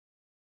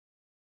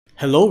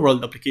Hello World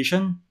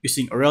Application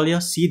using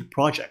Aurelia Seed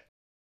Project.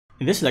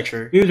 In this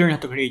lecture, we will learn how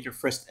to create your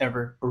first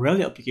ever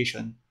Aurelia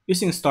application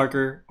using a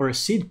starter or a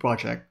seed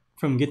project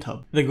from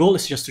GitHub. The goal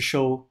is just to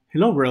show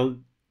Hello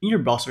World in your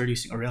browser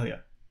using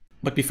Aurelia.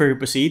 But before we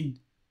proceed,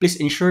 please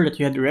ensure that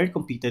you had already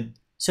completed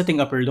setting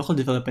up your local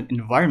development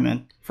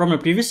environment from our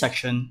previous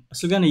section,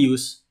 as we're going to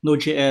use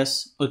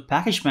Node.js, Node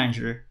Package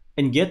Manager,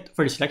 and Git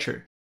for this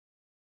lecture.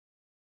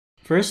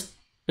 First,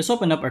 let's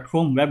open up our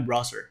Chrome web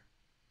browser.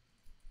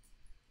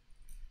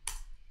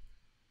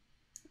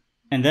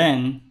 And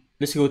then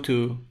let's go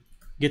to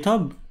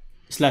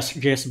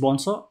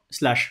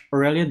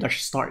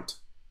github/jsbonso/aurelia-start.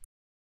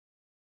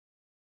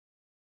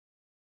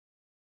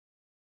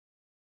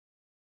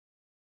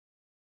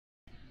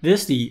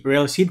 This is the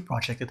Aurelia seed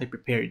project that I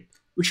prepared,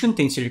 which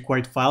contains the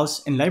required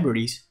files and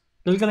libraries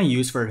that we're going to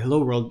use for our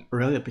Hello World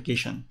Aurelia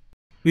application.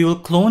 We will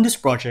clone this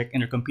project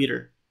in our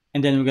computer,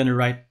 and then we're going to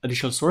write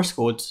additional source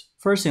codes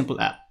for a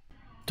simple app.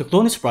 To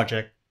clone this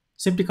project,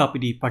 simply copy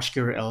the project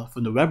URL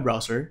from the web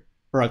browser,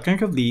 or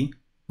alternatively,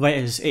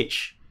 via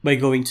SSH by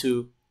going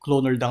to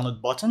clone or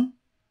download button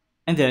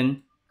and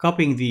then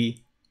copying the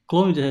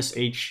clone with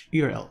SSH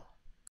URL.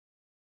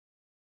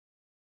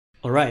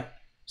 Alright,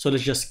 so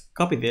let's just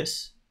copy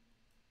this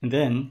and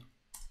then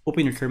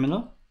open your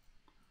terminal.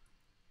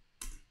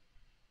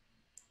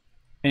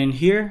 And in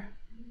here,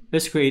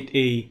 let's create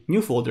a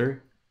new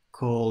folder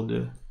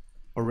called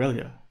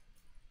Aurelia.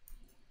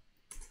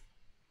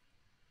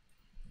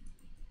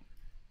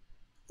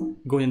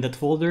 Go in that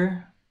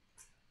folder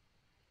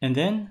and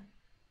then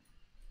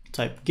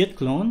type git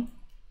clone,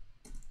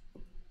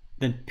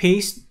 then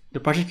paste the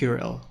project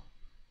URL,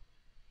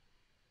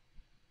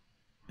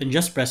 then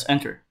just press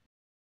enter.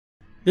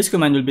 This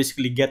command will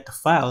basically get the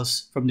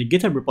files from the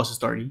GitHub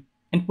repository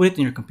and put it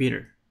in your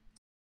computer.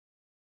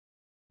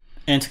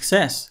 And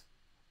success!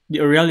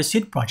 The Aurelia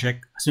seed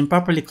project has been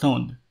properly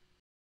cloned.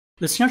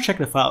 Let's now check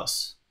the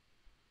files.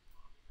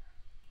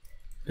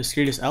 Let's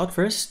clear this out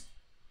first,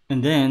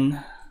 and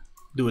then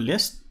do a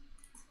list.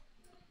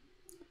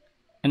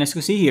 And as you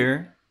can see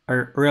here,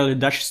 our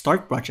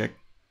Aurelia-start project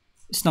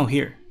is now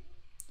here,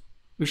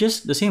 which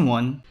is the same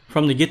one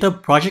from the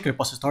GitHub project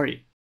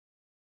repository.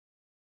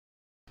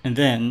 And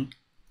then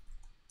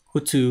go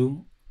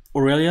to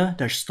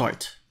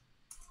Aurelia-start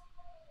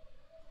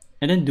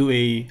and then do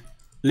a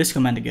list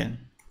command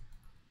again.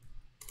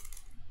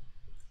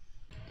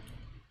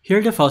 Here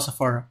are the files of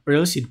our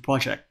Aurelia seed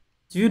project.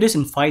 To view this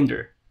in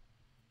Finder,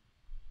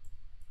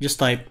 just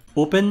type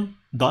open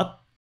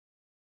dot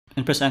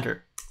and press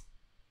enter.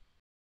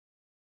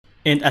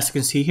 And as you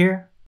can see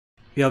here,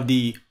 we have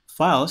the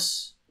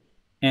files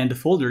and the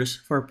folders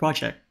for our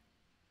project.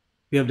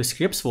 We have the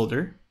scripts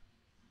folder,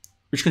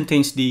 which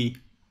contains the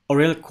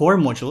Aurelia core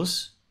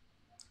modules,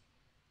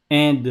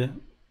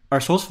 and our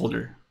source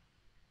folder.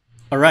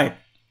 Alright,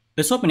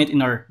 let's open it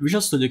in our Visual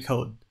Studio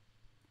Code.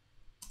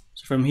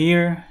 So from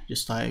here,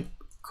 just type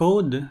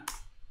code,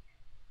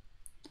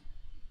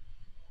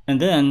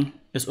 and then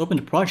let's open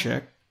the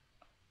project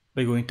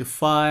by going to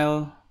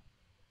File,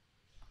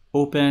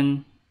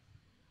 Open,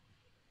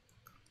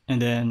 and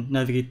then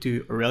navigate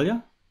to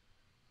Aurelia,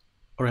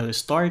 Aurelia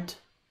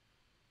start,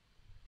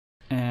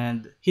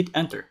 and hit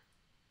enter.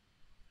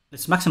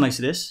 Let's maximize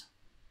this,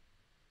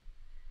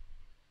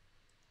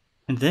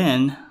 and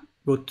then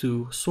go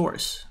to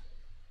source.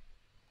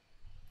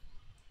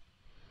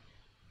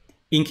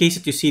 In case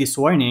that you see this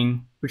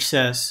warning which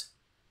says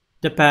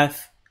the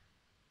path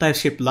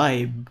TypeScript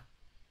lib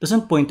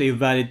doesn't point to a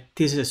valid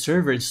TCS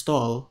server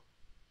install,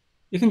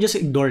 you can just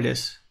ignore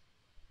this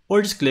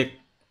or just click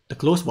the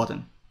close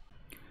button.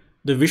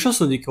 The Visual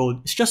Studio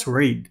Code is just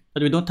worried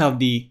that we don't have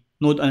the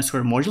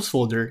node_modules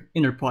folder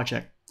in our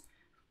project,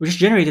 which is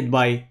generated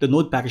by the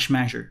Node Package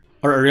Manager.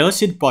 Our Aurelia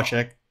seed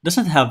project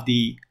doesn't have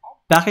the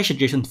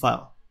package.json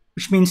file,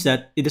 which means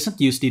that it doesn't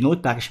use the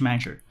Node Package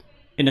Manager.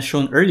 And as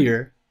shown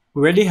earlier,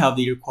 we already have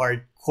the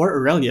required core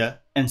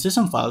Aurelia and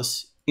system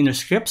files in our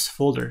scripts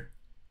folder.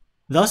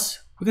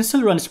 Thus, we can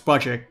still run this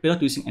project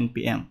without using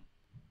npm.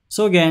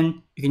 So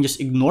again, you can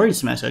just ignore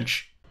this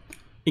message,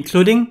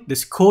 including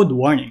this code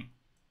warning.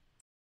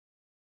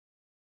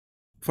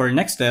 For our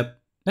next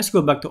step, let's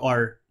go back to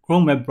our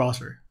Chrome web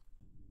browser.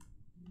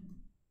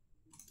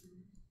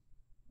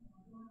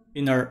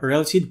 In our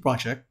Aurelia seed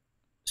project,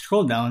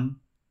 scroll down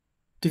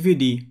to view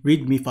the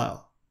README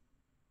file.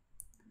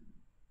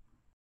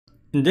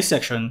 In this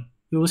section,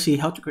 we will see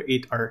how to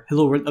create our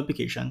Hello World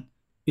application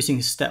using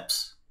these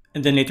steps.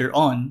 And then later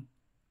on,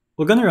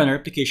 we're going to run our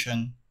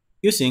application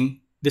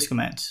using these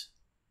commands.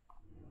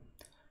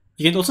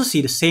 You can also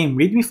see the same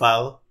README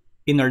file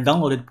in our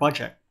downloaded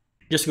project.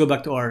 Just go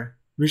back to our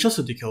Visual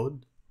Studio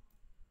Code,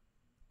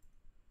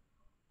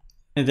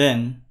 and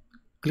then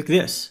click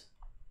this,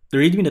 the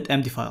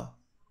readme.md file.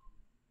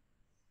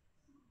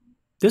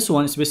 This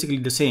one is basically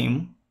the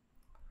same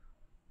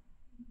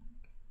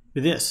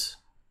with this.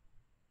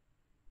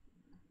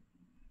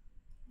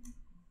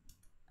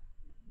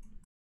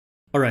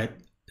 Alright,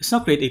 let's now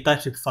create a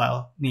TypeScript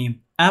file named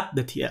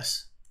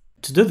app.ts.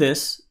 To do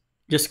this,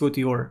 just go to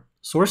your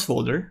source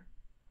folder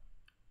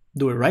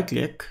do a right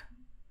click,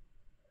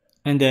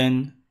 and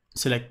then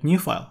select new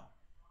file.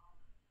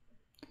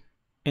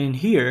 And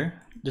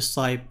here, just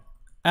type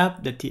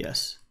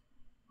app.ts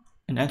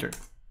and enter.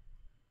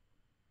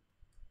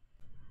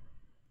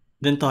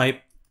 Then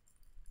type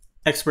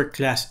expert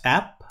class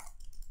app.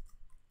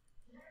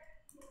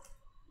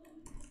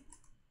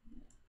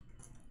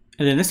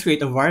 And then let's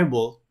create a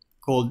variable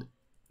called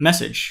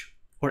message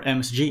or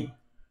MSG.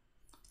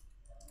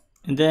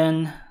 And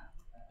then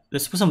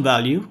let's put some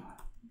value.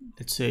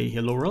 Let's say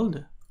hello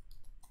world.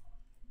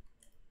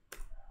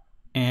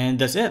 And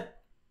that's it.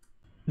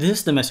 This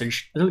is the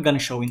message that we're gonna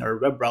show in our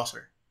web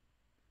browser.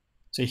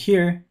 So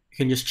here, you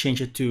can just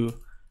change it to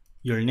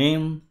your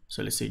name.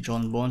 So let's say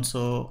John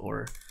Bonso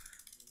or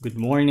good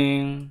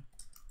morning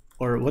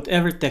or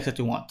whatever text that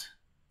you want.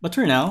 But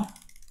for now,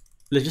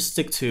 let's just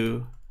stick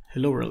to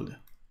hello world.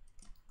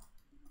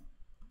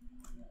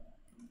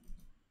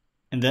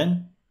 And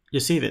then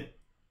just save it.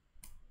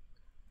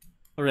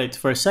 Alright,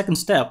 for our second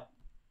step,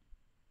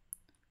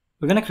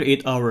 we're gonna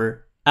create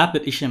our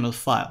app.html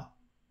file.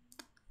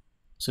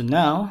 So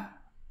now,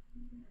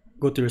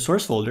 go to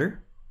resource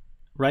folder,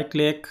 right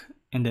click,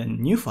 and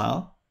then new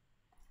file,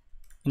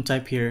 and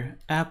type here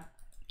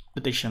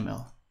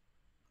app.html.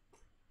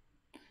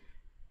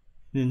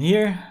 Then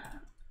here,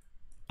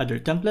 add your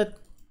template.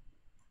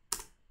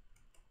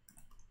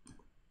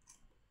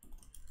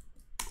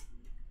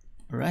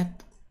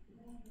 Alright.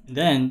 And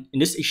then in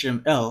this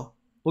HTML,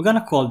 we're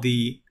gonna call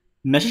the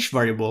message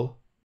variable,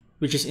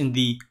 which is in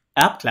the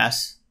app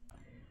class,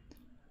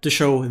 to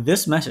show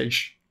this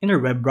message in our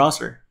web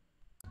browser.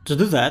 To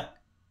do that,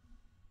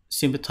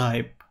 simply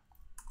type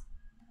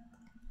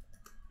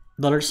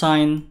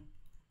 $,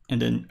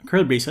 and then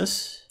curly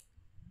braces,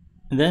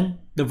 and then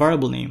the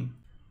variable name,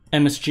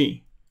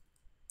 MSG,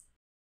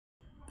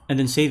 and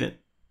then save it.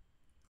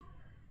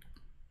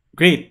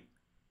 Great!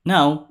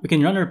 Now we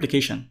can run our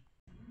application.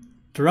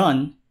 To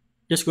run,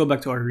 just go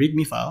back to our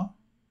README file,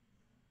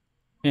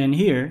 and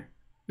here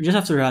we just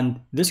have to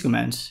run these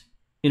commands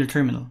in the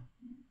terminal.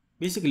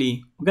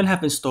 Basically, we're gonna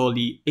have to install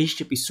the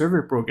HTTP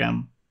server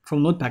program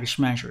from Node Package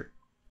Manager.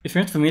 If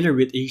you're not familiar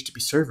with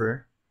HTTP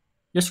server,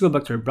 just go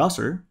back to your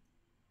browser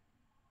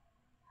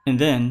and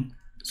then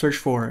search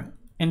for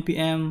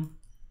npm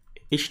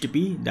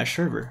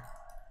http-server,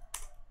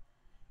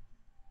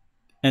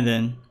 and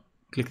then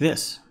click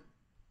this.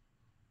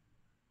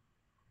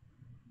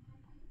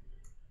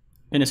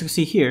 And as you can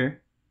see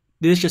here,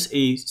 this is just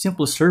a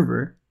simple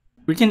server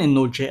written in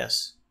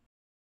Node.js.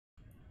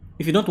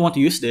 If you don't want to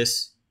use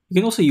this, you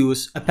can also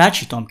use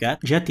Apache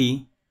Tomcat,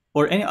 Jetty,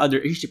 or any other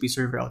HTTP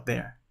server out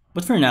there.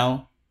 But for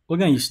now, we're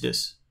gonna use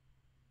this.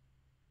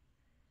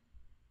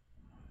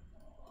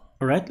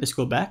 Alright, let's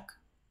go back.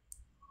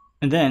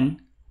 And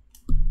then,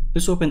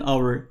 let's open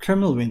our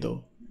terminal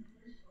window.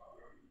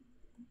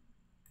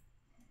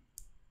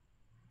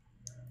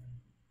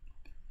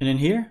 And then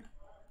here,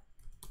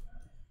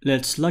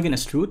 let's log in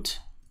as root.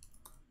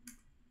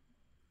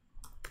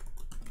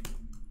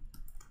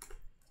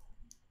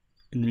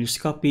 And then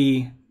just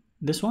copy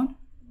this one.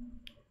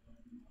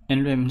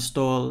 And then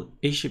install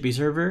HTTP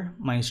server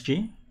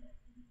 -g.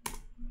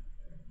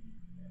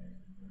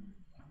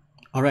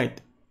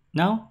 Alright,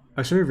 now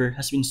our server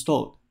has been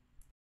installed.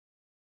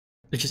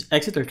 Let's just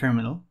exit our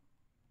terminal.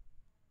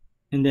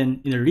 And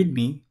then in the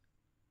README,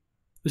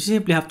 we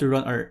simply have to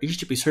run our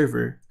HTTP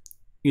server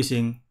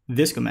using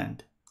this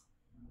command.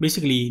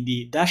 Basically,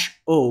 the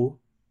 -o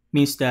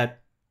means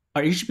that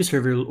our HTTP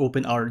server will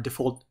open our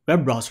default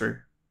web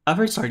browser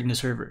after starting the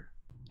server.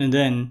 And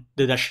then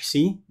the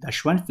 -c,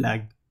 -1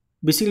 flag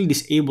basically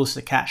disables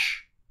the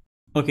cache.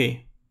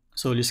 Okay,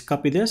 so just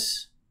copy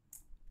this,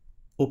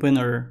 open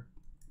our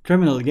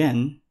terminal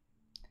again,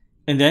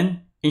 and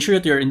then ensure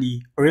that you're in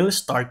the Aurelia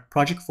Start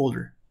project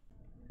folder.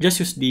 Just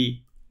use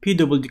the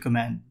pwd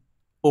command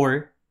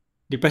or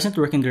the present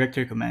working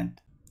directory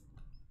command.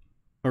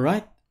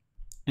 Alright,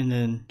 and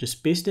then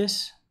just paste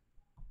this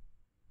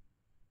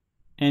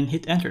and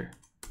hit enter.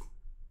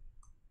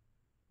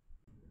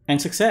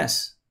 And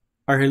success!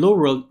 Our Hello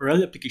World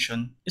Application application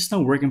is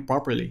now working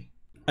properly.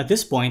 At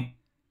this point,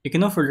 you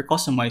can now further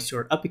customize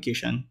your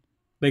application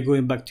by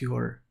going back to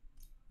your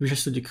Visual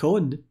Studio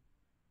Code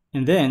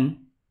and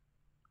then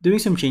doing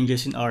some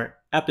changes in our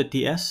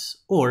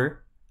app.ts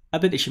or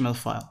app.html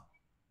file.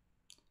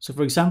 So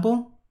for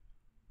example,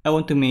 I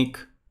want to make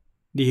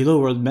the Hello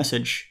World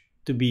message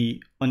to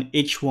be on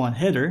h1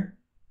 header.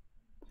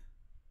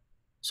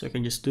 So I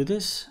can just do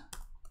this.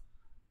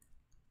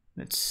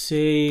 Let's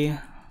say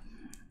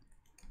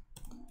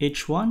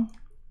h1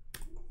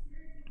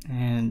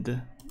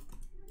 and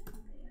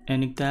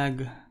ending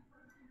tag,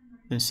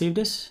 then save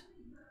this.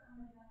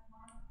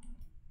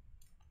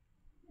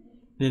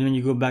 Then when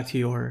you go back to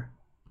your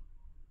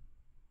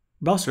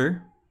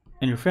browser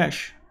and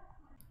refresh,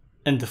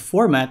 and the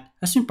format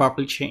has been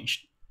properly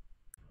changed.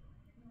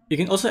 You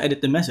can also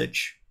edit the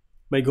message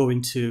by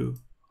going to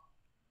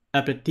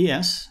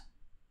app.ts,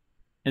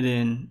 and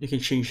then you can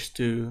change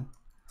to,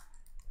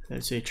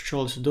 let's say,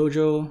 Charles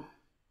Dojo,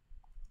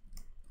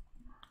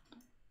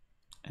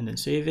 and then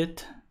save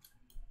it.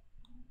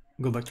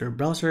 Go back to your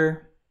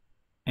browser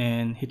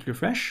and hit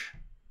refresh,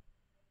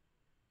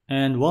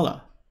 and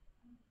voila,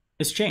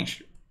 it's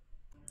changed.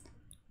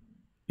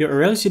 Your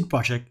Aurelia Seed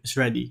project is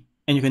ready,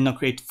 and you can now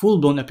create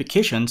full-blown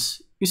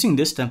applications using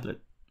this template.